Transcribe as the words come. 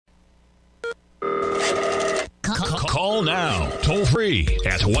Call now, toll free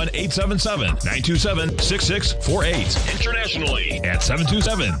at 1-877-927-6648. Internationally at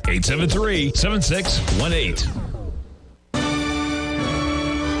 727-873-7618.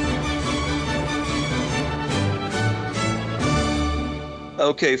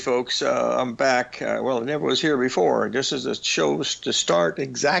 Okay, folks, I'm back. Well, I never was here before. This is a show to start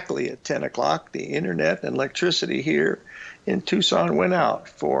exactly at 10 o'clock. The internet and electricity here in Tucson went out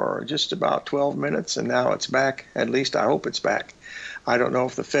for just about 12 minutes, and now it's back. At least I hope it's back. I don't know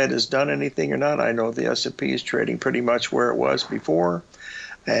if the Fed has done anything or not. I know the S&P is trading pretty much where it was before.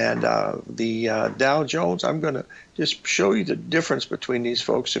 And the Dow Jones, I'm going to just show you the difference between these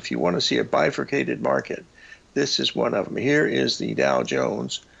folks if you want to see a bifurcated market. This is one of them. Here is the Dow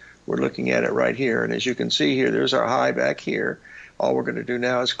Jones. We're looking at it right here. And as you can see here, there's our high back here. All we're going to do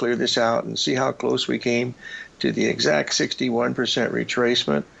now is clear this out and see how close we came to the exact 61%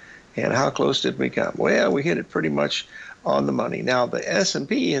 retracement. And how close did we come? Well, we hit it pretty much on the money. Now, the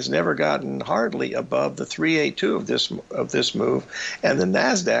S&P has never gotten hardly above the 382 of this move, and the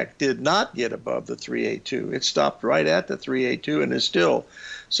NASDAQ did not get above the 382. It stopped right at the 382 and is still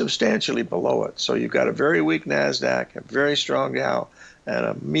substantially below it. So you've got a very weak NASDAQ, a very strong Dow, and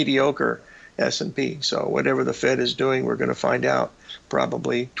a mediocre S&P. So whatever the Fed is doing, we're going to find out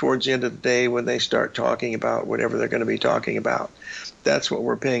probably towards the end of the day when they start talking about whatever they're going to be talking about. That's what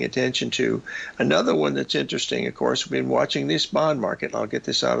we're paying attention to. Another one that's interesting, of course, we've been watching this bond market. I'll get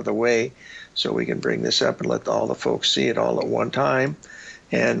this out of the way so we can bring this up and let all the folks see it all at one time.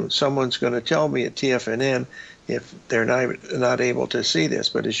 And someone's going to tell me at TFNN if they're not able to see this.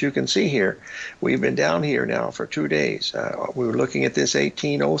 But as you can see here, we've been down here now for 2 days. We were looking at this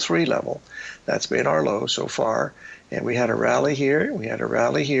 1803 level. That's been our low so far. And we had a rally here. We had a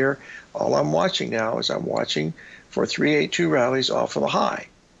rally here. All I'm watching now is I'm watching for 382 rallies off of the high.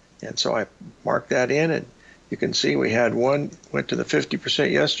 And so I marked that in, and you can see we had one, went to the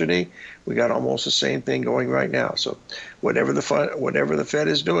 50% yesterday. We got almost the same thing going right now. So whatever the Fed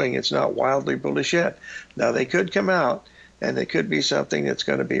is doing, it's not wildly bullish yet. Now they could come out, and they could be something that's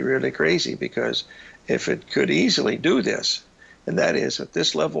going to be really crazy, because if it could easily do this, and that is at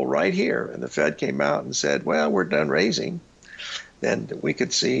this level right here, and the Fed came out and said, well, we're done raising, then we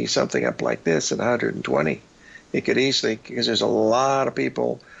could see something up like this at 120. It could easily, because there's a lot of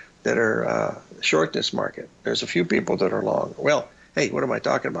people that are short this market. There's a few people that are long. Well, hey, what am I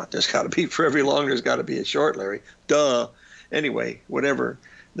talking about? There's got to be, for every long, there's got to be a short, Larry. Duh. Anyway, whatever.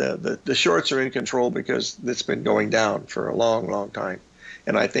 The shorts are in control because it's been going down for a long, long time.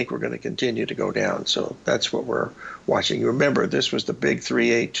 And I think we're going to continue to go down. So that's what we're watching. Remember, this was the big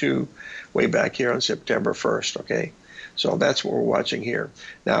 382 way back here on September 1st, okay? So that's what we're watching here.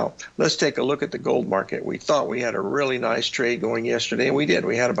 Now, let's take a look at the gold market. We thought we had a really nice trade going yesterday, and we did.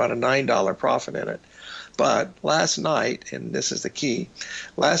 We had about a $9 profit in it. But last night, and this is the key,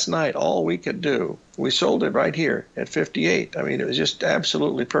 last night all we could do, we sold it right here at 58. I mean, it was just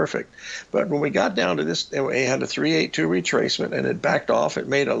absolutely perfect. But when we got down to this, it had a 382 retracement, and it backed off. It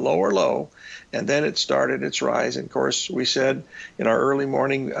made a lower low, and then it started its rise. And, of course, we said in our early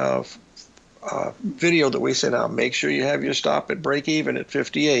morning video that we said, now make sure you have your stop at break even at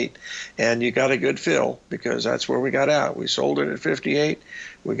 58, and you got a good fill, because that's where we got out. We sold it at 58,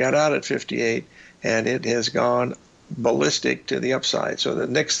 we got out at 58, and it has gone ballistic to the upside. So the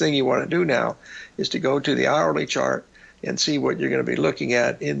next thing you want to do now is to go to the hourly chart and see what you're going to be looking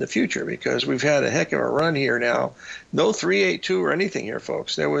at in the future, because we've had a heck of a run here now. No 382 or anything here,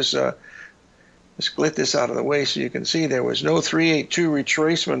 folks. There was split this out of the way so you can see there was no 382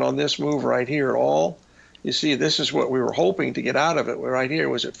 retracement on this move right here at all. You see, this is what we were hoping to get out of it. Right here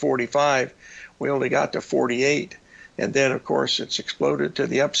was at 45. We only got to 48. And then, of course, it's exploded to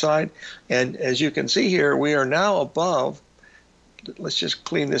the upside. And as you can see here, we are now above. Let's just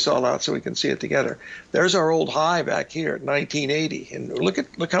clean this all out so we can see it together. There's our old high back here at 1980. And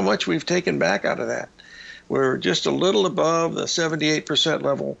look how much we've taken back out of that. We're just a little above the 78%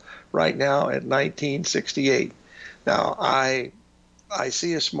 level right now at 1968. Now, I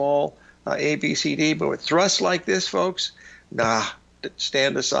see a small ABCD, but with thrusts like this, folks, nah,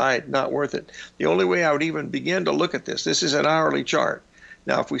 stand aside, not worth it. The only way I would even begin to look at this is an hourly chart.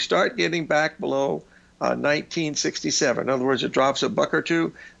 Now, if we start getting back below 1967, in other words, it drops a buck or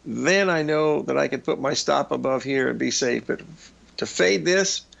two, then I know that I can put my stop above here and be safe. But to fade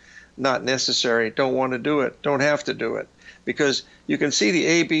this, not necessary. Don't want to do it. Don't have to do it, because you can see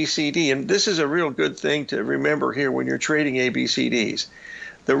the ABCD, and this is a real good thing to remember here when you're trading ABCDs.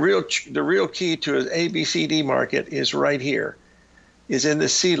 The real key to an ABCD market is right here, is in the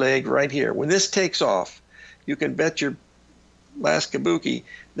C leg right here. When this takes off, you can bet your last kabuki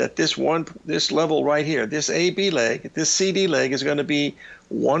that this level right here, this AB leg, this CD leg is going to be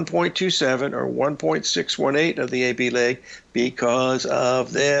 1.27 or 1.618 of the AB leg because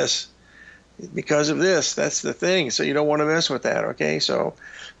of this. Because of this, that's the thing. So you don't want to mess with that, okay? So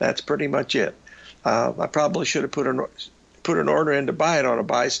that's pretty much it. I probably should have put an order in to buy it on a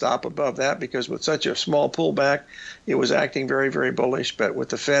buy stop above that, because with such a small pullback, it was acting very, very bullish. But with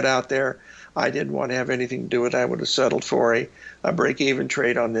the Fed out there, I didn't want to have anything to do with it. I would have settled for a break-even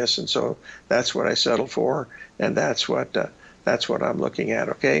trade on this, and so that's what I settled for, and that's what I'm looking at,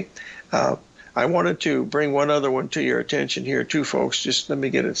 okay? I wanted to bring one other one to your attention here too, folks. Just let me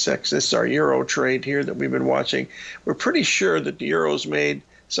get it sec. This is our euro trade here that we've been watching. We're pretty sure that the euro's made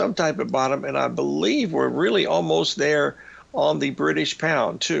some type of bottom, and I believe we're really almost there on the British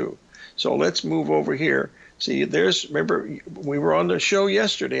pound too. So let's move over here. See, remember, we were on the show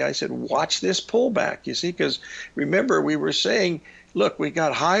yesterday. I said, watch this pullback, you see, because remember we were saying, look, we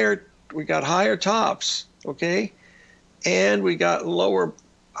got higher tops, okay, and we got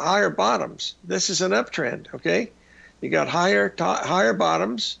higher bottoms. This is an uptrend, okay? You got higher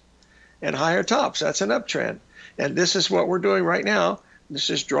bottoms and higher tops. That's an uptrend. And this is what we're doing right now. Let's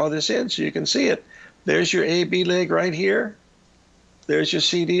just draw this in so you can see it. There's your AB leg right here. There's your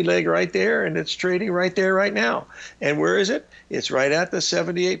CD leg right there, and it's trading right there right now. And where is it? It's right at the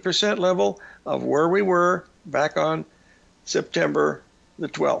 78% level of where we were back on September the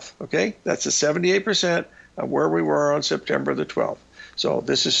 12th, okay? That's the 78% of where we were on September the 12th. So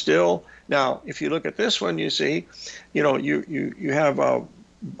this is still, now if you look at this one, you see, you know, you have a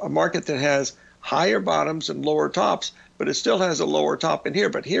market that has higher bottoms and lower tops, but it still has a lower top in here.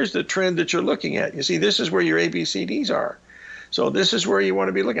 But here's the trend that you're looking at. You see, this is where your ABCDs are. So this is where you want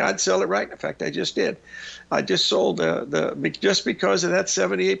to be looking. I'd sell it right. In fact, I just did. I just sold just because of that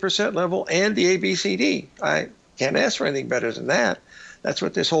 78% level and the ABCD. I can't ask for anything better than that. That's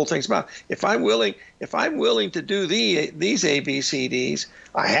what this whole thing's about. If I'm willing to do these ABCDs,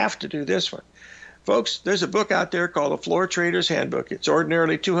 I have to do this one. Folks, there's a book out there called The Floor Trader's Handbook. It's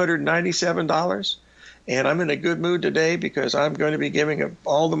ordinarily $297. And I'm in a good mood today because I'm going to be giving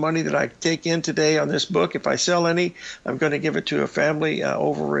all the money that I take in today on this book. If I sell any, I'm going to give it to a family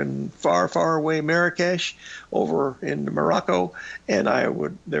over in far, far away Marrakesh, over in Morocco. And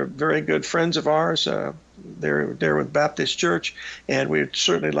they're very good friends of ours. They're with Baptist Church, and we'd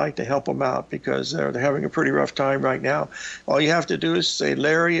certainly like to help them out because they're having a pretty rough time right now. All you have to do is say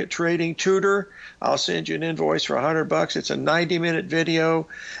Larry at Trading Tutor. I'll send you an invoice for $100. It's a 90-minute video,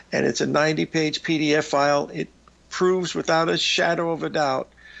 and it's a 90-page PDF file. It proves without a shadow of a doubt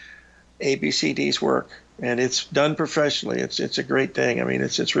ABCD's work, and it's done professionally. It's a great thing. I mean,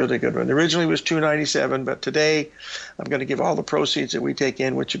 it's really good one. Originally it was $297, but today I'm going to give all the proceeds that we take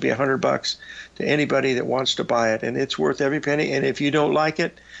in, which would be $100, to anybody that wants to buy it, and it's worth every penny. And if you don't like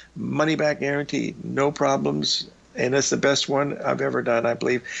it, money back guaranteed, no problems. And it's the best one I've ever done, I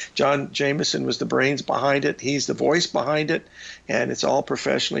believe. John Jameson was the brains behind it. He's the voice behind it, and it's all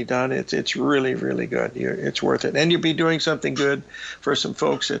professionally done. It's really, really good. It's worth it. And you'll be doing something good for some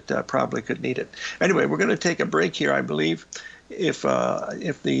folks that probably could need it. Anyway, we're going to take a break here, I believe, if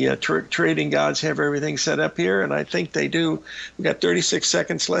the trading gods have everything set up here, and I think they do. We've got 36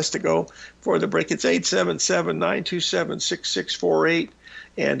 seconds less to go for the break. It's 877-927-6648.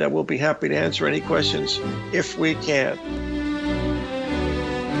 And we'll be happy to answer any questions if we can.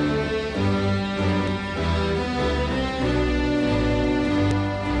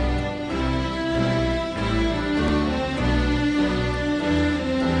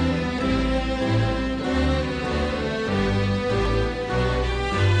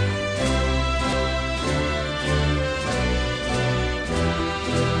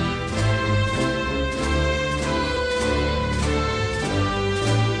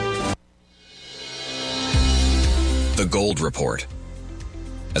 The Gold Report.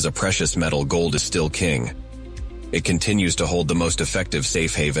 As a precious metal, gold is still king. It continues to hold the most effective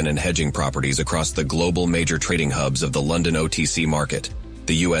safe haven and hedging properties across the global major trading hubs of the London OTC market,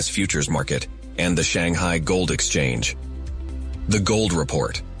 the U.S. futures market, and the Shanghai Gold Exchange. The Gold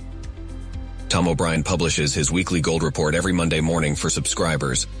Report. Tom O'Brien publishes his weekly gold report every Monday morning for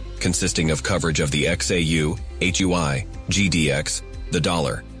subscribers, consisting of coverage of the XAU, HUI, GDX, the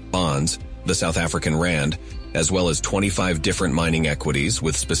dollar, bonds, the South African rand, as well as 25 different mining equities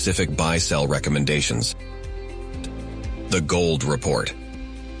with specific buy-sell recommendations. The Gold Report.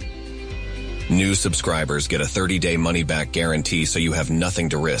 New subscribers get a 30-day money-back guarantee so you have nothing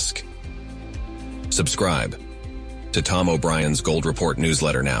to risk. Subscribe to Tom O'Brien's Gold Report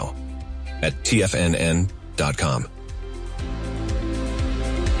newsletter now at TFNN.com.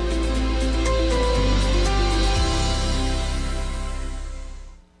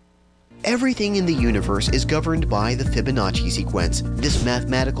 Everything in the universe is governed by the Fibonacci sequence. This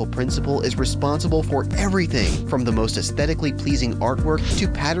mathematical principle is responsible for everything from the most aesthetically pleasing artwork to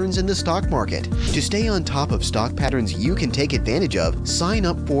patterns in the stock market. To stay on top of stock patterns you can take advantage of, sign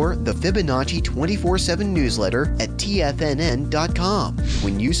up for the Fibonacci 24/7 newsletter at TFNN.com.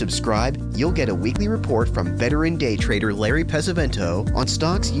 When you subscribe, you'll get a weekly report from veteran day trader Larry Pesavento on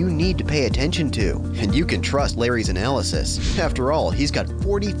stocks you need to pay attention to. And you can trust Larry's analysis. After all, he's got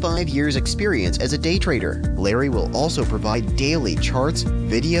 45 years experience as a day trader. Larry will also provide daily charts,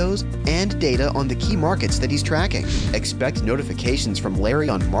 videos, and data on the key markets that he's tracking. Expect notifications from Larry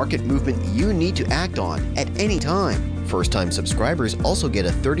on market movement you need to act on at any time. First-time subscribers also get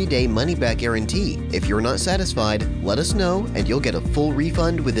a 30-day money-back guarantee. If you're not satisfied, let us know and you'll get a full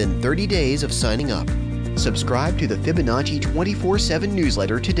refund within 30 days of signing up. Subscribe to the Fibonacci 24/7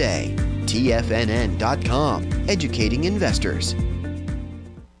 newsletter today. TFNN.com, educating investors.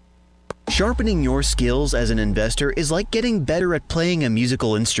 Sharpening your skills as an investor is like getting better at playing a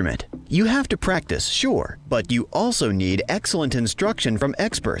musical instrument. You have to practice, sure, but you also need excellent instruction from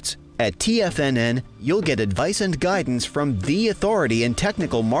experts. At TFNN, you'll get advice and guidance from the authority in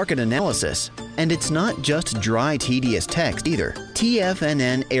technical market analysis. And it's not just dry, tedious text either.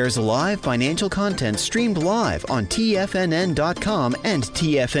 TFNN airs live financial content streamed live on TFNN.com and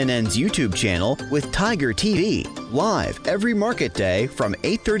TFNN's YouTube channel with Tiger TV, live every market day from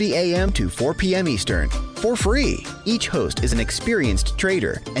 8:30 a.m. to 4 p.m. Eastern, for free. Each host is an experienced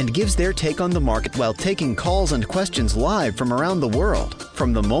trader and gives their take on the market while taking calls and questions live from around the world.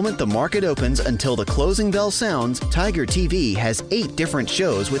 From the moment the market opens until the closing bell sounds, Tiger TV has 8 different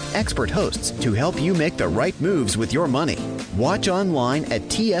shows with expert hosts to help you make the right moves with your money. Watch online at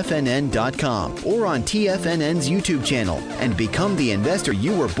TFNN.com or on TFNN's YouTube channel and become the investor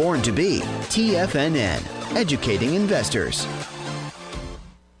you were born to be. TFNN, educating investors.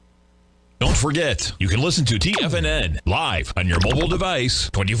 Don't forget, you can listen to TFNN live on your mobile device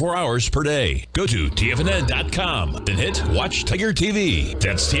 24 hours per day. Go to TFNN.com, then hit Watch Tiger TV.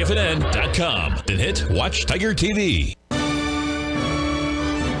 That's TFNN.com, then hit Watch Tiger TV.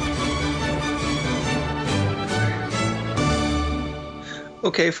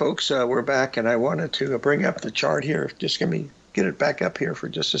 Okay, folks, we're back, and I wanted to bring up the chart here. Just get it back up here for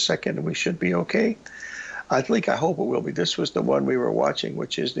just a second, and we should be okay. I hope it will be. This was the one we were watching,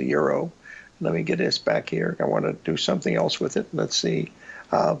 which is the euro. Let me get this back here. I want to do something else with it. Let's see.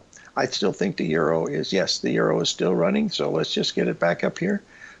 I still think the euro is still running. So let's just get it back up here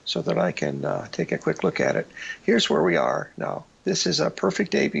so that I can take a quick look at it. Here's where we are now. This is a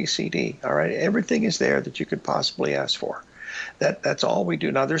perfect ABCD. All right. Everything is there that you could possibly ask for. That's all we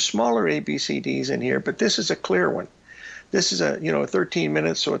do. Now, there's smaller ABCDs in here, but this is a clear one. This is 13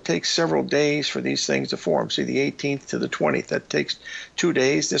 minutes, so it takes several days for these things to form. See, the 18th to the 20th, that takes 2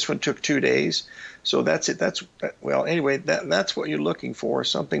 days. This one took 2 days. So that's it. That's what you're looking for,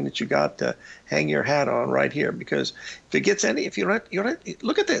 something that you got to hang your hat on right here. Because if you don't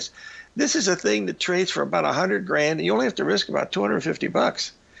look at this. This is a thing that trades for about $100,000, and you only have to risk about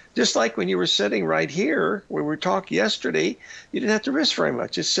 $250. Just like when you were sitting right here, where we talked yesterday, you didn't have to risk very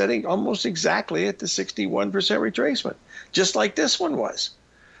much. It's sitting almost exactly at the 61% retracement, just like this one was.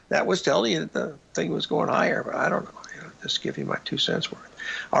 That was telling you that the thing was going higher, but I don't know. Just give you my 2 cents worth.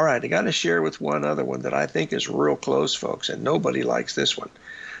 All right, I got to share with one other one that I think is real close, folks, and nobody likes this one.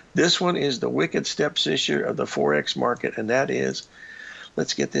 This one is the wicked stepsister of the Forex market, and that is,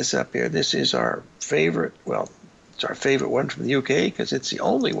 let's get this up here. This is our favorite, it's our favorite one from the UK because it's the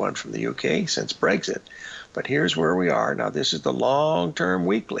only one from the UK since Brexit. But here's where we are. Now, this is the long-term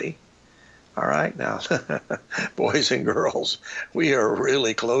weekly. All right, now, boys and girls, we are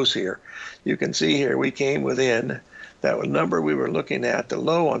really close here. You can see here we came within that number we were looking at. The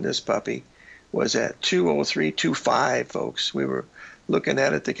low on this puppy was at 203.25, folks. We were looking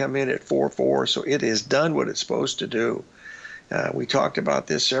at it to come in at 4.4, so it has done what it's supposed to do. We talked about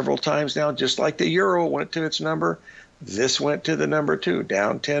this several times now. Just like the euro went to its number, this went to the number 2,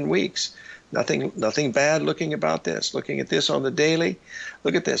 down 10 weeks. Nothing bad looking about this. Looking at this on the daily,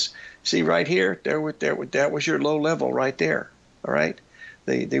 look at this. See right here, that was your low level right there. All right,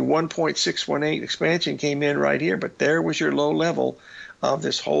 the 1.618 expansion came in right here, but there was your low level of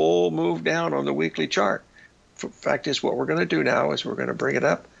this whole move down on the weekly chart. In fact, is what we're going to do now is we're going to bring it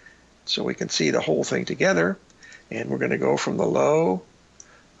up so we can see the whole thing together. And we're going to go from the low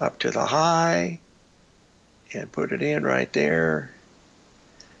up to the high and put it in right there.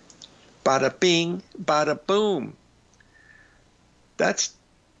 Bada bing, bada boom. That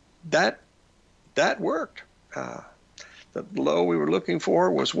worked. The low we were looking for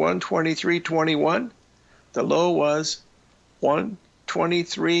was 123.21. The low was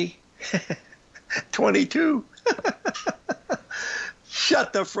 123. 22.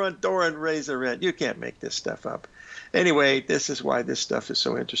 Shut the front door and raise the rent. You can't make this stuff up. Anyway, this is why this stuff is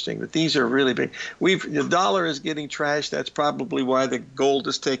so interesting. But these are really big. The dollar is getting trashed. That's probably why the gold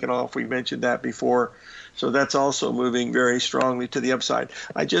is taken off. We mentioned that before. So that's also moving very strongly to the upside.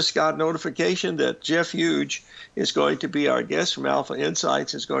 I just got notification that Jeff Huge is going to be our guest from Alpha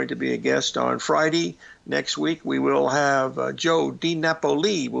Insights, is going to be a guest on Friday. Next week, we will have Joe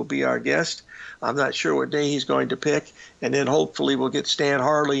DiNapoli will be our guest. I'm not sure what day he's going to pick. And then hopefully we'll get Stan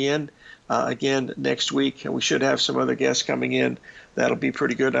Harley in again next week. And we should have some other guests coming in. That'll be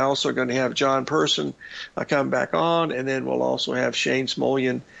pretty good. I'm also going to have John Person come back on. And then we'll also have Shane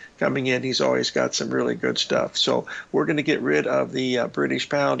Smolian coming in. He's always got some really good stuff. So we're going to get rid of the British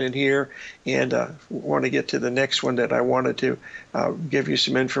pound in here and want to get to the next one that I wanted to give you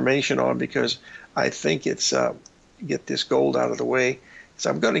some information on, because I think it's get this gold out of the way. So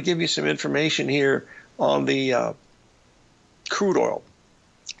I'm going to give you some information here on the crude oil,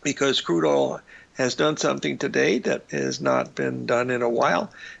 because crude oil has done something today that has not been done in a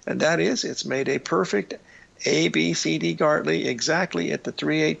while, and that is it's made a perfect ABCD Gartley exactly at the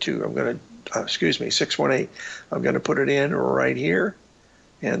 382. I'm going to, 618. I'm going to put it in right here,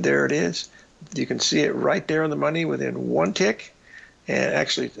 and there it is. You can see it right there on the money within one tick, and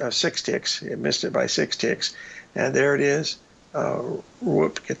actually 6 ticks. It missed it by 6 ticks, and there it is.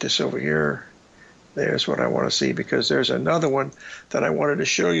 Get this over here. There's what I want to see, because there's another one that I wanted to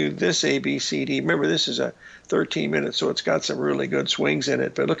show you. This ABCD. Remember, this is a 13 minutes, so it's got some really good swings in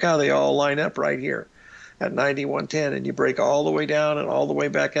it. But look how they all line up right here at 91.10, and you break all the way down and all the way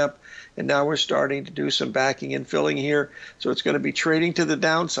back up. And now we're starting to do some backing and filling here. So it's going to be trading to the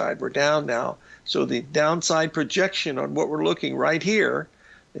downside. We're down now. So the downside projection on what we're looking right here,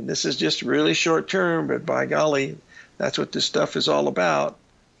 and this is just really short term, but by golly, that's what this stuff is all about.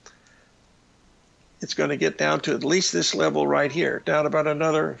 It's going to get down to at least this level right here, down about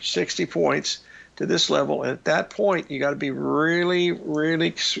another 60 points to this level. And at that point, you got to be really,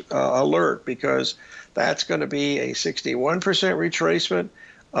 really alert, because that's going to be a 61% retracement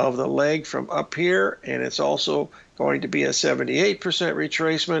of the leg from up here, and it's also going to be a 78%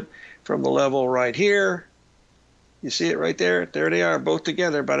 retracement from the level right here. You see it right there? There they are, both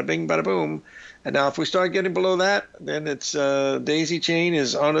together, bada bing, bada boom. And now if we start getting below that, then it's daisy chain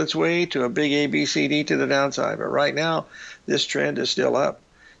is on its way to a big ABCD to the downside. But right now, this trend is still up.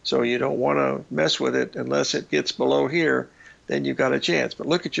 So you don't want to mess with it unless it gets below here. Then you've got a chance. But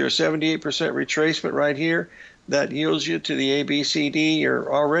look at your 78% retracement right here. That yields you to the ABCD.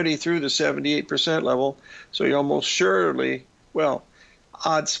 You're already through the 78% level. So you almost surely, well,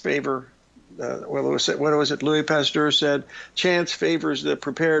 odds favor. What was it? Louis Pasteur said, chance favors the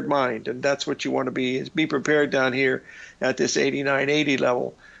prepared mind. And that's what you want to be, is be prepared down here at this 89.80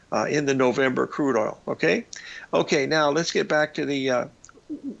 level in the November crude oil. Okay? Okay, now let's get back to the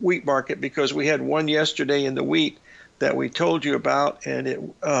wheat market, because we had one yesterday in the wheat that we told you about, and it,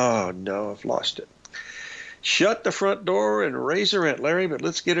 oh no, I've lost it. Shut the front door and raise the rent, Larry, but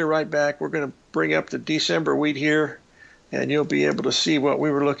let's get it right back. We're going to bring up the December wheat here, and you'll be able to see what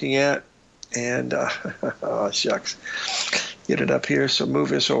we were looking at. And, oh, shucks, get it up here. So move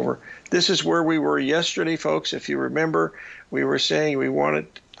this over. This is where we were yesterday, folks. If you remember, we were saying we wanted,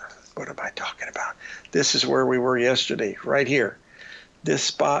 what am I talking about? This is where we were yesterday, right here. This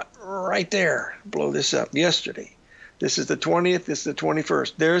spot right there. Blow this up yesterday. This is the 20th. This is the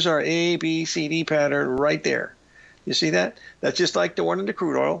 21st. There's our ABCD pattern right there. You see that? That's just like the one in the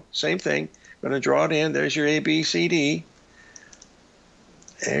crude oil. Same thing. Going to draw it in. There's your ABCD.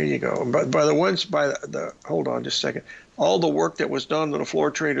 There you go. By the hold on just a second. All the work that was done in the Floor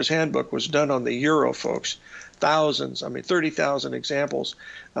Trader's Handbook was done on the euro, folks. 30,000 examples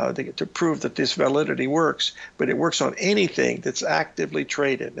to prove that this validity works. But it works on anything that's actively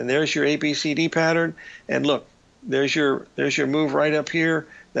traded. And there's your ABCD pattern. And look, there's your move right up here.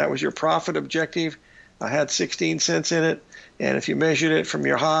 That was your profit objective. I had 16 cents in it. And if you measured it from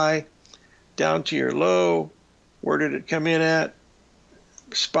your high down to your low, where did it come in at?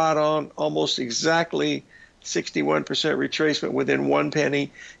 Spot on, almost exactly 61% retracement within 1 penny.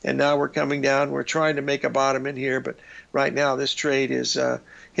 And now we're coming down. We're trying to make a bottom in here, but right now this trade is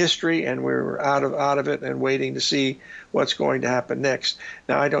history, and we're out of it and waiting to see what's going to happen next.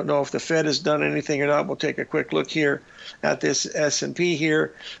 Now, I don't know if the Fed has done anything or not. We'll take a quick look here at this S&P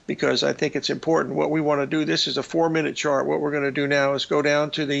here, because I think it's important. What we want to do, this is a 4-minute chart. What we're going to do now is go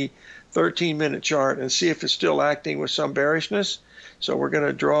down to the 13-minute chart and see if it's still acting with some bearishness. So we're going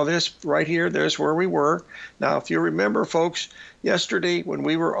to draw this right here. There's where we were. Now, if you remember, folks, yesterday when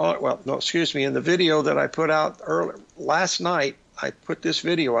we were on, in the video that I put out last night, I put this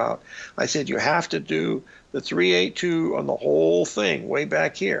video out. I said you have to do the 382 on the whole thing way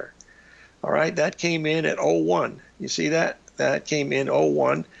back here. All right, that came in at 01. You see that? That came in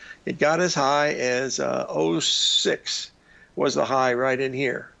 01. It got as high as 06 was the high right in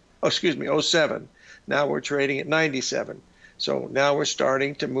here. Oh, excuse me, 07. Now we're trading at 97. So now we're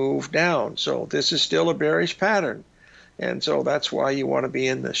starting to move down. So this is still a bearish pattern. And so that's why you want to be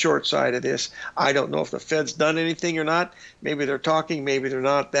in the short side of this. I don't know if the Fed's done anything or not. Maybe they're talking, maybe they're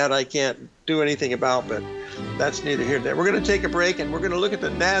not. That I can't do anything about, but that's neither here nor there. We're going to take a break, and we're going to look at the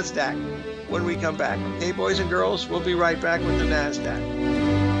NASDAQ when we come back. Okay, boys and girls, we'll be right back with the NASDAQ.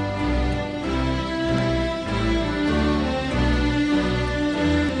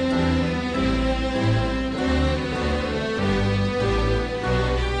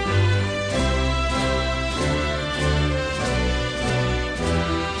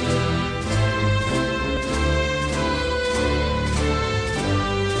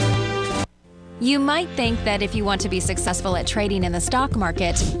 You might think that if you want to be successful at trading in the stock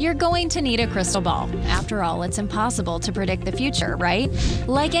market, you're going to need a crystal ball. After all, it's impossible to predict the future, right?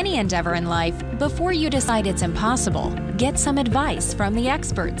 Like any endeavor in life, before you decide it's impossible, get some advice from the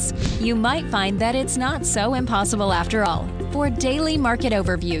experts. You might find that it's not so impossible after all. For daily market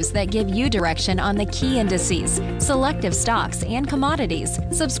overviews that give you direction on the key indices, selective stocks, and commodities,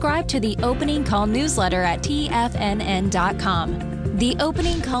 subscribe to the Opening Call newsletter at TFNN.com. The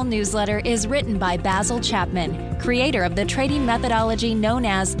Opening Call newsletter is written by Basil Chapman, creator of the trading methodology known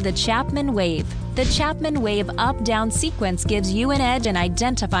as the Chapman Wave. The Chapman Wave up-down sequence gives you an edge in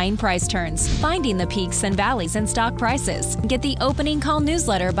identifying price turns, finding the peaks and valleys in stock prices. Get the Opening Call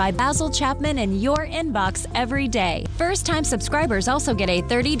newsletter by Basil Chapman in your inbox every day. First-time subscribers also get a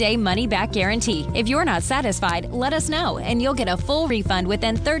 30-day money-back guarantee. If you're not satisfied, let us know, and you'll get a full refund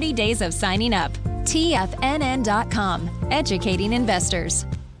within 30 days of signing up. TFNN.com, educating investors.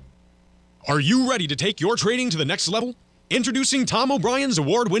 Are you ready to take your trading to the next level? Introducing Tom O'Brien's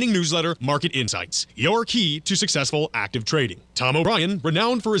award-winning newsletter, Market Insights, your key to successful active trading. Tom O'Brien,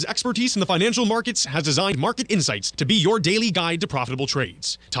 renowned for his expertise in the financial markets, has designed Market Insights to be your daily guide to profitable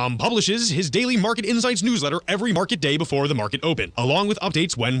trades. Tom publishes his daily Market Insights newsletter every market day before the market open, along with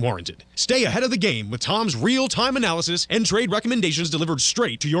updates when warranted. Stay ahead of the game with Tom's real-time analysis and trade recommendations delivered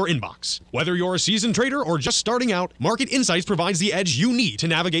straight to your inbox. Whether you're a seasoned trader or just starting out, Market Insights provides the edge you need to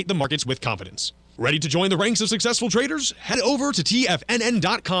navigate the markets with confidence. Ready to join the ranks of successful traders? Head over to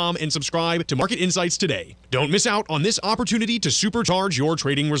TFNN.com and subscribe to Market Insights today. Don't miss out on this opportunity to supercharge your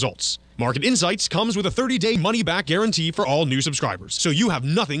trading results. Market Insights comes with a 30-day money-back guarantee for all new subscribers, so you have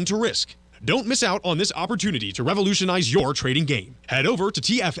nothing to risk. Don't miss out on this opportunity to revolutionize your trading game. Head over to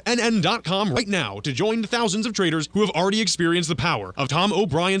TFNN.com right now to join the thousands of traders who have already experienced the power of Tom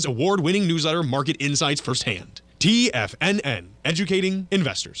O'Brien's award-winning newsletter, Market Insights, firsthand. TFNN, educating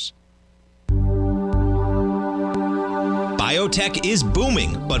investors. Biotech is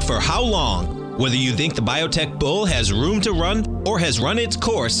booming, but for how long? Whether you think the biotech bull has room to run or has run its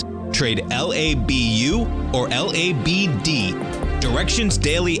course, trade LABU or LABD. Direction's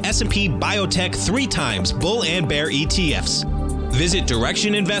daily S&P Biotech 3 times bull and bear ETFs. Visit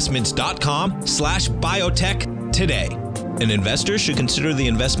directioninvestments.com/biotech today. An investor should consider the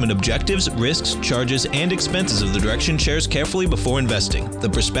investment objectives, risks, charges, and expenses of the Direction shares carefully before investing. The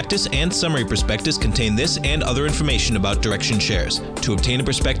prospectus and summary prospectus contain this and other information about Direction shares. To obtain a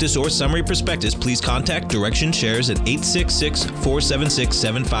prospectus or summary prospectus, please contact Direction shares at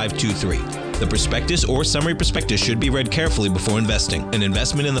 866-476-7523. The prospectus or summary prospectus should be read carefully before investing. An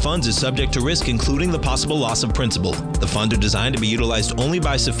investment in the funds is subject to risk, including the possible loss of principal. The funds are designed to be utilized only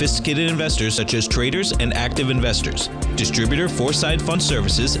by sophisticated investors such as traders and active investors. Distributor Foreside Fund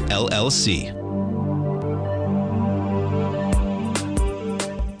Services, LLC.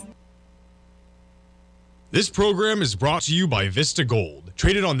 This program is brought to you by Vista Gold,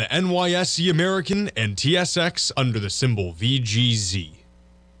 traded on the NYSE American and TSX under the symbol VGZ.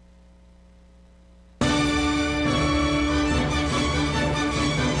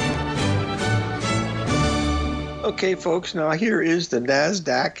 Okay, folks, now here is the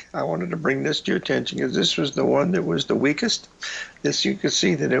NASDAQ. I wanted to bring this to your attention because this was the one that was the weakest. This, you can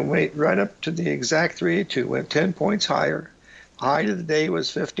see that it went right up to the exact 382, went 10 points higher. High of the day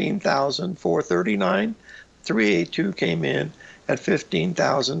was 15,439. 382 came in at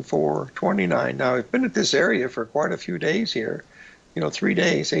 15,429. Now, I've been at this area for quite a few days here. 3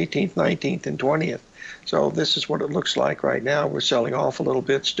 days, 18th, 19th, and 20th. So this is what it looks like right now. We're selling off a little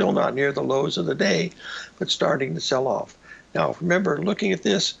bit, still not near the lows of the day, but starting to sell off. Now, remember, looking at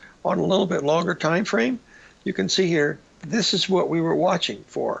this on a little bit longer time frame, you can see here, this is what we were watching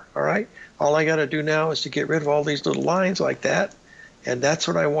for, all right? All I got to do now is to get rid of all these little lines like that, And that's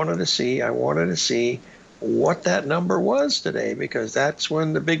what I wanted to see. I wanted to see what that number was today, because that's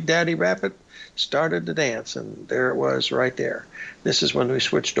when the Big Daddy Rapid started to dance, and there it was right there. This is when we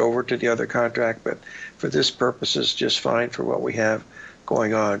switched over to the other contract, but for this purpose is just fine for what we have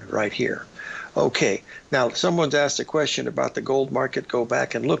going on right here. Okay, now someone's asked a question about the gold market. Go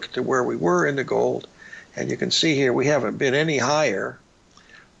back and look to where we were in the gold, and you can see here we haven't been any higher.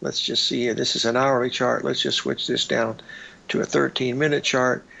 Let's just see here. This is an hourly chart. Let's just switch this down to a 13-minute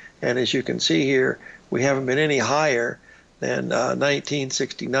chart, and as you can see here, we haven't been any higher than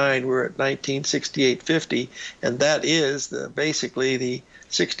 1969. We're at 1968.50, and that is basically the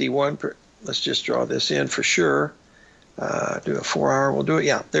 61. Let's just draw this in for sure. Do a 4-hour. We'll do it.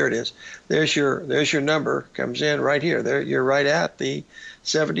 Yeah, there it is. There's your number. Comes in right here. There, you're right at the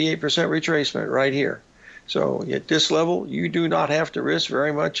 78% retracement right here. So at this level, you do not have to risk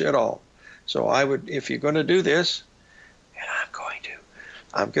very much at all. So I would, if you're going to do this, and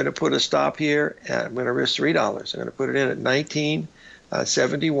I'm going to put a stop here, and I'm going to risk $3. I'm going to put it in at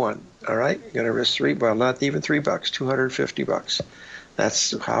 1971. All right, I'm going to risk not even $3, $250.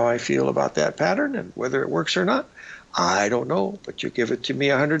 That's how I feel about that pattern, and whether it works or not, I don't know. But you give it to me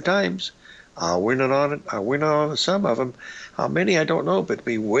 100 times, I'll win it on it. I'll win on some of them. How many, I don't know, but it'll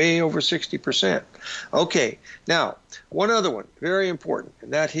be way over 60%. Okay, now, one other one, very important,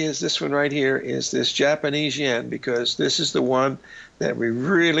 and that is this one right here, is this Japanese yen, because this is the one that we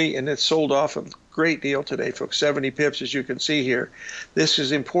really, and it's sold off a great deal today, folks, 70 pips, as you can see here. This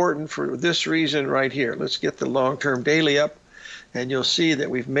is important for this reason right here. Let's get the long-term daily up, and you'll see that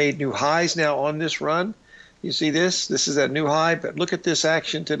we've made new highs now on this run. You see this? This is that new high, but look at this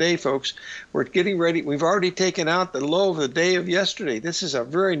action today, folks. We're getting ready. We've already taken out the low of the day of yesterday. This is a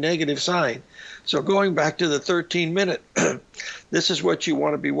very negative sign. So going back to the 13-minute, this is what you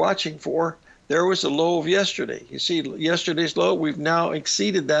want to be watching for. There was the low of yesterday. You see yesterday's low, we've now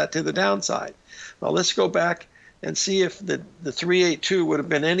exceeded that to the downside. Now let's go back and see if the 382 would have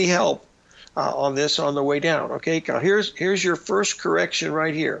been any help on this on the way down. Okay, now here's your first correction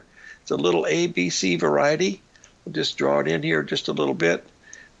right here. It's a little ABC variety. We'll just draw it in here just a little bit.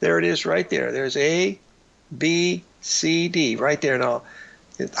 There it is right there. There's A, B, C, D right there. Now,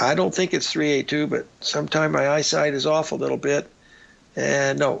 I don't think it's 382, but sometime my eyesight is off a little bit.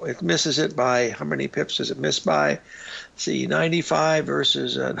 And no, it misses it by, how many pips does it miss by? See, 95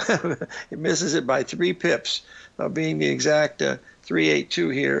 versus, it misses it by 3 pips, being the exact 382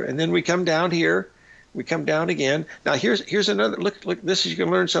 here. And then we come down here. We come down again. Now here's another look. This is, you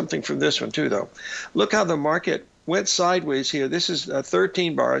can learn something from this one too, though. Look how the market went sideways here. This is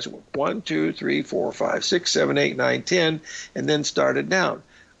 13 bars. 1, 2, 3, 4, 5, 6, 7, 8, 9, 10, and then started down.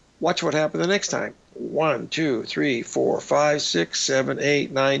 Watch what happened the next time. 1, 2, 3, 4, 5, 6, 7,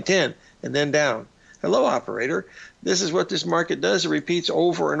 8, 9, 10, and then down. Hello, operator. This is what this market does. It repeats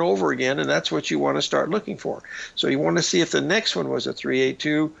over and over again, and that's what you want to start looking for. So you want to see if the next one was a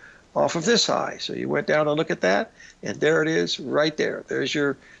 382. Off of this high. So you went down and look at that, and there it is right there. There's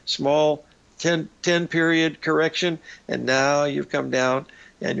your small 10 period correction, and now you've come down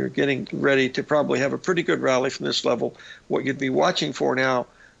and you're getting ready to probably have a pretty good rally from this level. What you'd be watching for now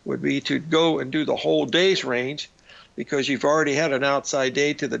would be to go and do the whole day's range, because you've already had an outside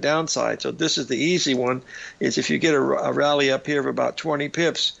day to the downside. So this is the easy one, is if you get a rally up here of about 20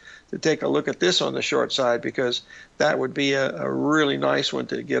 pips, to take a look at this on the short side, because that would be a really nice one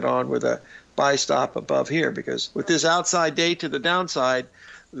to get on with a buy stop above here, because with this outside day to the downside,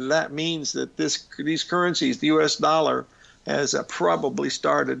 that means that these currencies, the U.S. dollar, has probably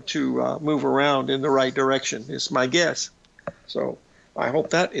started to move around in the right direction. It's my guess. So I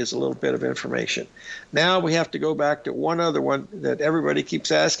hope that is a little bit of information. Now we have to go back to one other one that everybody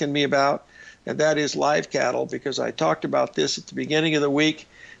keeps asking me about, and that is live cattle, because I talked about this at the beginning of the week,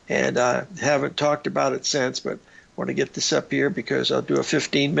 and I haven't talked about it since, but I want to get this up here because I'll do a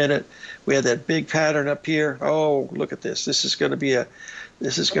 15-minute. We had that big pattern up here. Oh, look at this. This is going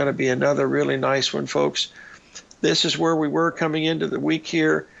to be another really nice one, folks. This is where we were coming into the week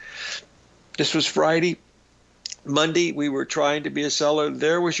here. This was Friday. Monday, we were trying to be a seller.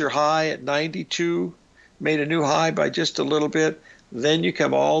 There was your high at 92, made a new high by just a little bit. Then you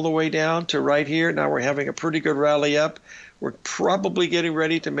come all the way down to right here. Now we're having a pretty good rally up. We're probably getting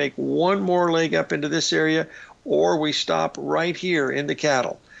ready to make one more leg up into this area, or we stop right here in the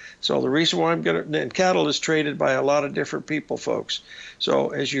cattle. So the reason why and cattle is traded by a lot of different people, folks. So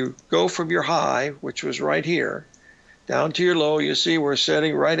as you go from your high, which was right here, down to your low, you see we're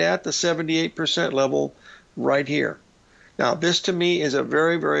setting right at the 78% level right here. Now this to me is a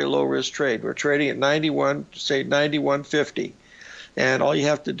very, very low risk trade. We're trading at 91, say 91.50. And all you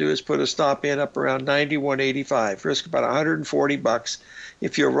have to do is put a stop in up around 91.85. Risk about $140.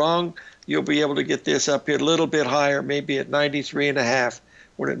 If you're wrong, you'll be able to get this up here a little bit higher, maybe at 93.5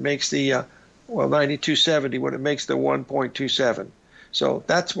 when it makes the 92.70 when it makes the 1.27. So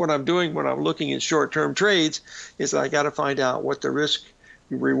that's what I'm doing when I'm looking at short-term trades, is I got to find out what the risk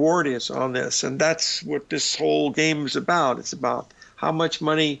reward is on this. And that's what this whole game is about. It's about how much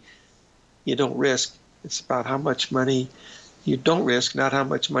money you don't risk. It's about how much money you don't risk, not how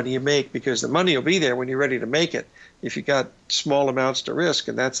much money you make, because the money will be there when you're ready to make it if you got small amounts to risk.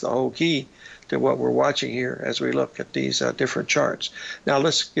 And that's the whole key to what we're watching here as we look at these different charts. Now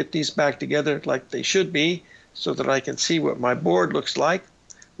let's get these back together like they should be so that I can see what my board looks like.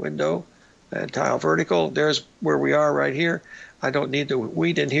 Window and tile vertical. There's where we are right here. I don't need the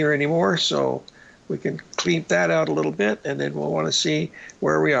wheat in here anymore, so we can clean that out a little bit, and then we'll want to see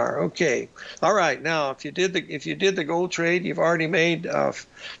where we are. Okay. All right. Now, if you did the gold trade, you've already made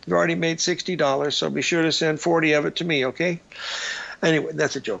 $60. So be sure to send 40 of it to me. Okay. Anyway,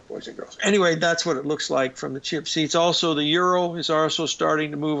 that's a joke, boys and girls. Anyway, that's what it looks like from the chip seats. Also, the euro is also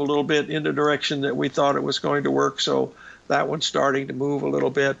starting to move a little bit in the direction that we thought it was going to work. So that one's starting to move a little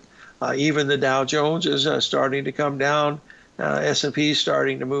bit. Even the Dow Jones is starting to come down. S&P is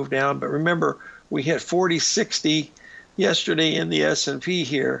starting to move down. But remember, we hit 40.60 yesterday in the S&P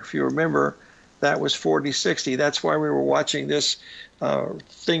here. If you remember, that was 40.60. That's why we were watching this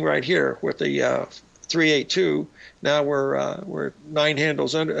thing right here with the 382. Now we're 9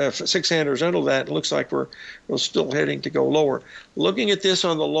 handles under, 6 handles under that. It looks like we're still heading to go lower. Looking at this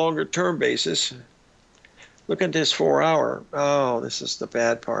on the longer term basis, look at this 4 hour. Oh, this is the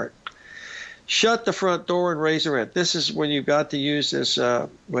bad part. Shut the front door and raise the rent. This is when you've got to use this.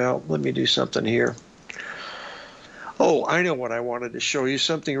 Well, let me do something here. Oh, I know what I wanted to show you.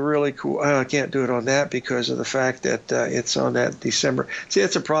 Something really cool. I can't do it on that because of the fact that it's on that December. See,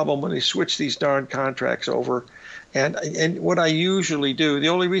 that's a problem when they switch these darn contracts over. And what I usually do, the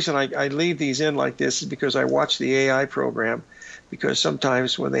only reason I leave these in like this is because I watch the AI program, because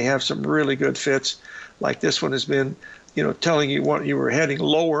sometimes when they have some really good fits, like this one has been, telling you what you were heading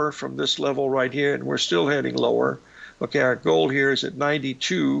lower from this level right here, and we're still heading lower. Okay, our gold here is at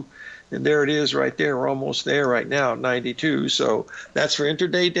 92, and there it is right there. We're almost there right now, 92. So that's for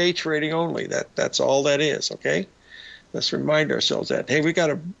intraday day trading only. That's all that is, okay? Let's remind ourselves that. Hey, we got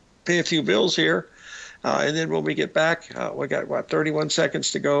to pay a few bills here. And then when we get back, we got, 31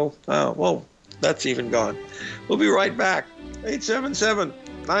 seconds to go. Well, that's even gone. We'll be right back.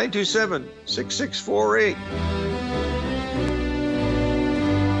 877-927-6648.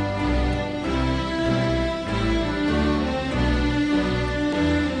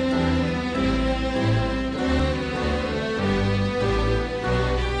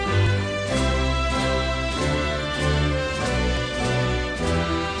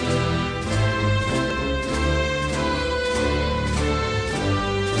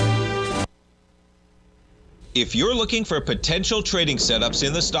 If you're looking for potential trading setups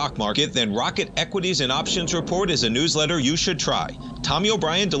in the stock market, then Rocket Equities and Options Report is a newsletter you should try. Tommy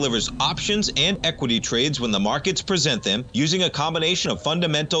O'Brien delivers options and equity trades when the markets present them, using a combination of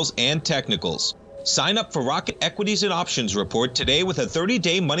fundamentals and technicals. Sign up for Rocket Equities and Options Report today with a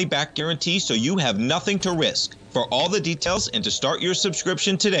 30-day money-back guarantee, so you have nothing to risk. For all the details and to start your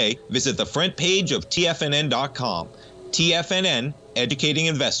subscription today, visit the front page of TFNN.com. TFNN, educating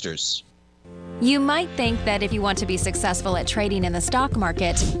investors. You might think that if you want to be successful at trading in the stock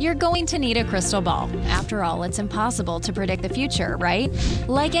market, you're going to need a crystal ball. After all, it's impossible to predict the future, right?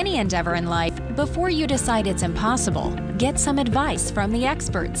 Like any endeavor in life, before you decide it's impossible, get some advice from the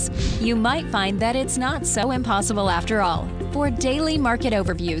experts. You might find that it's not so impossible after all. For daily market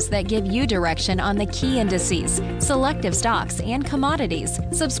overviews that give you direction on the key indices, selective stocks, and commodities,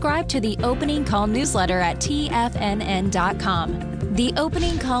 subscribe to the Opening Call newsletter at TFNN.com. The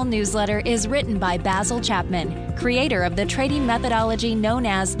Opening Call newsletter is written by Basil Chapman, creator of the trading methodology known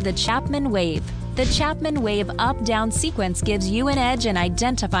as the Chapman Wave. The Chapman Wave up-down sequence gives you an edge in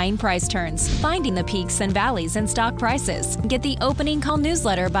identifying price turns, finding the peaks and valleys in stock prices. Get the Opening Call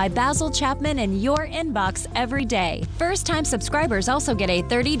newsletter by Basil Chapman in your inbox every day. First-time subscribers also get a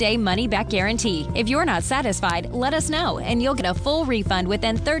 30-day money-back guarantee. If you're not satisfied, let us know, and you'll get a full refund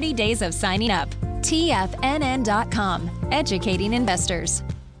within 30 days of signing up. TFNN.com, educating investors.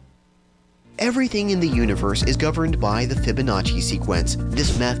 Everything in the universe is governed by the Fibonacci sequence.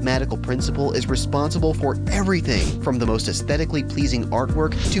 This mathematical principle is responsible for everything from the most aesthetically pleasing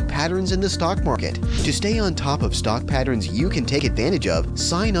artwork to patterns in the stock market. To stay on top of stock patterns you can take advantage of,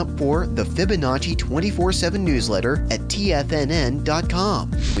 sign up for the Fibonacci 24/7 newsletter at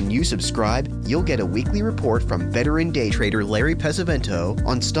TFNN.com. When you subscribe, you'll get a weekly report from veteran day trader Larry Pesavento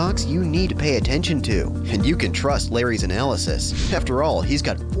on stocks you need to pay attention to. And you can trust Larry's analysis. After all, he's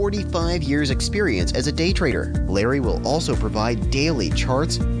got 45 years experience as a day trader. Larry will also provide daily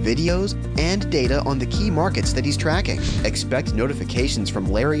charts, videos, and data on the key markets that he's tracking. Expect notifications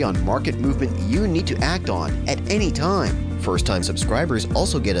from Larry on market movement you need to act on at any time. First-time subscribers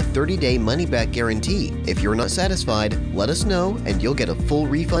also get a 30-day money-back guarantee. If you're not satisfied, let us know and you'll get a full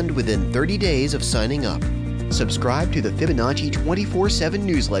refund within 30 days of signing up. Subscribe to the Fibonacci 24/7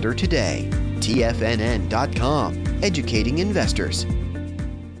 newsletter today. TFNN.com, educating investors.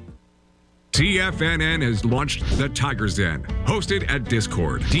 TFNN has launched the Tiger's Den, hosted at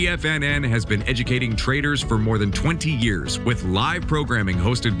Discord. TFNN has been educating traders for more than 20 years with live programming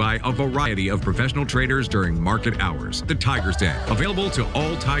hosted by a variety of professional traders during market hours. The Tiger's Den, available to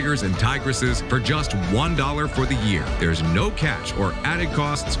all tigers and tigresses for just $1 for the year. There's no catch or added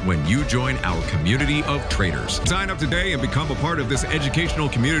costs when you join our community of traders. Sign up today and become a part of this educational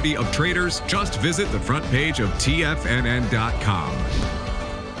community of traders. Just visit the front page of TFNN.com.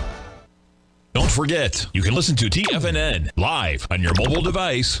 Don't forget, you can listen to TFNN live on your mobile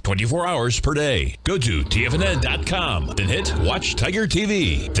device 24 hours per day. Go to TFNN.com, then hit Watch Tiger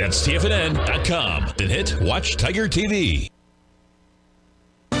TV. That's TFNN.com, then hit Watch Tiger TV.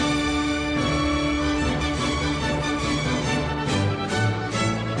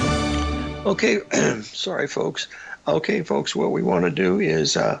 Okay, sorry, folks. Okay, folks, what we want to do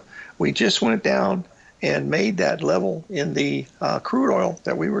is we just went down and made that level in the crude oil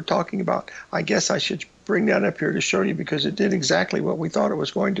that we were talking about. I guess I should bring that up here to show you because it did exactly what we thought it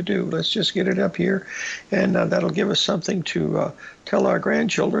was going to do. Let's just get it up here, and that'll give us something to tell our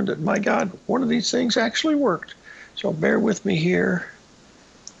grandchildren that, my God, one of these things actually worked. So bear with me here.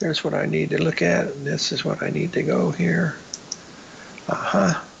 There's what I need to look at, and this is what I need to go here.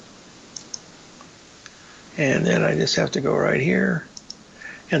 And then I just have to go right here.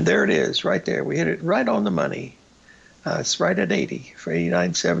 And there it is, right there. We hit it right on the money. It's right at 80 for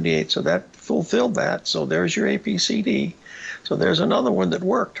 89.78. So that fulfilled that. So there's your APCD. So there's another one that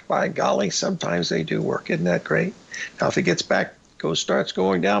worked. By golly, sometimes they do work. Isn't that great? Now, if it gets back, starts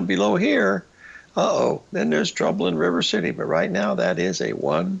going down below here, then there's trouble in River City. But right now, that is a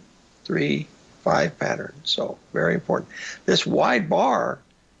 1, 3, 5 pattern. So very important. This wide bar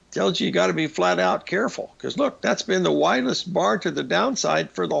tells you got to be flat out careful because look, that's been the widest bar to the downside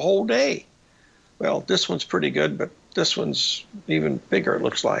for the whole day. Well, this one's pretty good, but this one's even bigger, it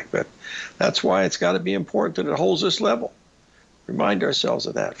looks like. But that's why it's got to be important that it holds this level. Remind ourselves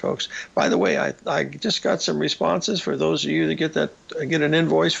of that, folks. By the way, I just got some responses for those of you that get an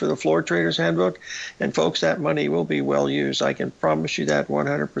invoice for the Floor Traders Handbook. And folks, that money will be well used. I can promise you that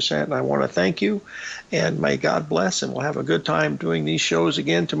 100%. And I want to thank you. And may God bless. And we'll have a good time doing these shows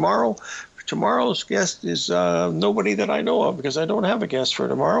again tomorrow. Tomorrow's guest is nobody that I know of because I don't have a guest for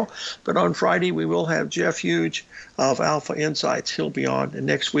tomorrow. But on Friday, we will have Jeff Huge of Alpha Insights. He'll be on. And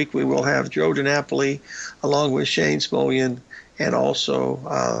next week, we will have Joe DiNapoli along with Shane Smolian. And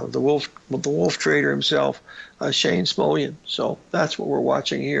also the wolf trader himself, Shane Smolian. So that's what we're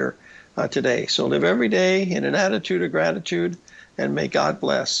watching here today. So live every day in an attitude of gratitude, and may God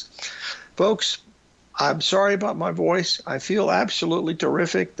bless. Folks, I'm sorry about my voice. I feel absolutely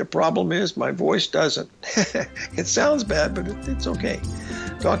terrific. The problem is my voice doesn't. It sounds bad, but it's okay.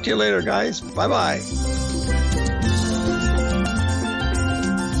 Talk to you later, guys. Bye-bye.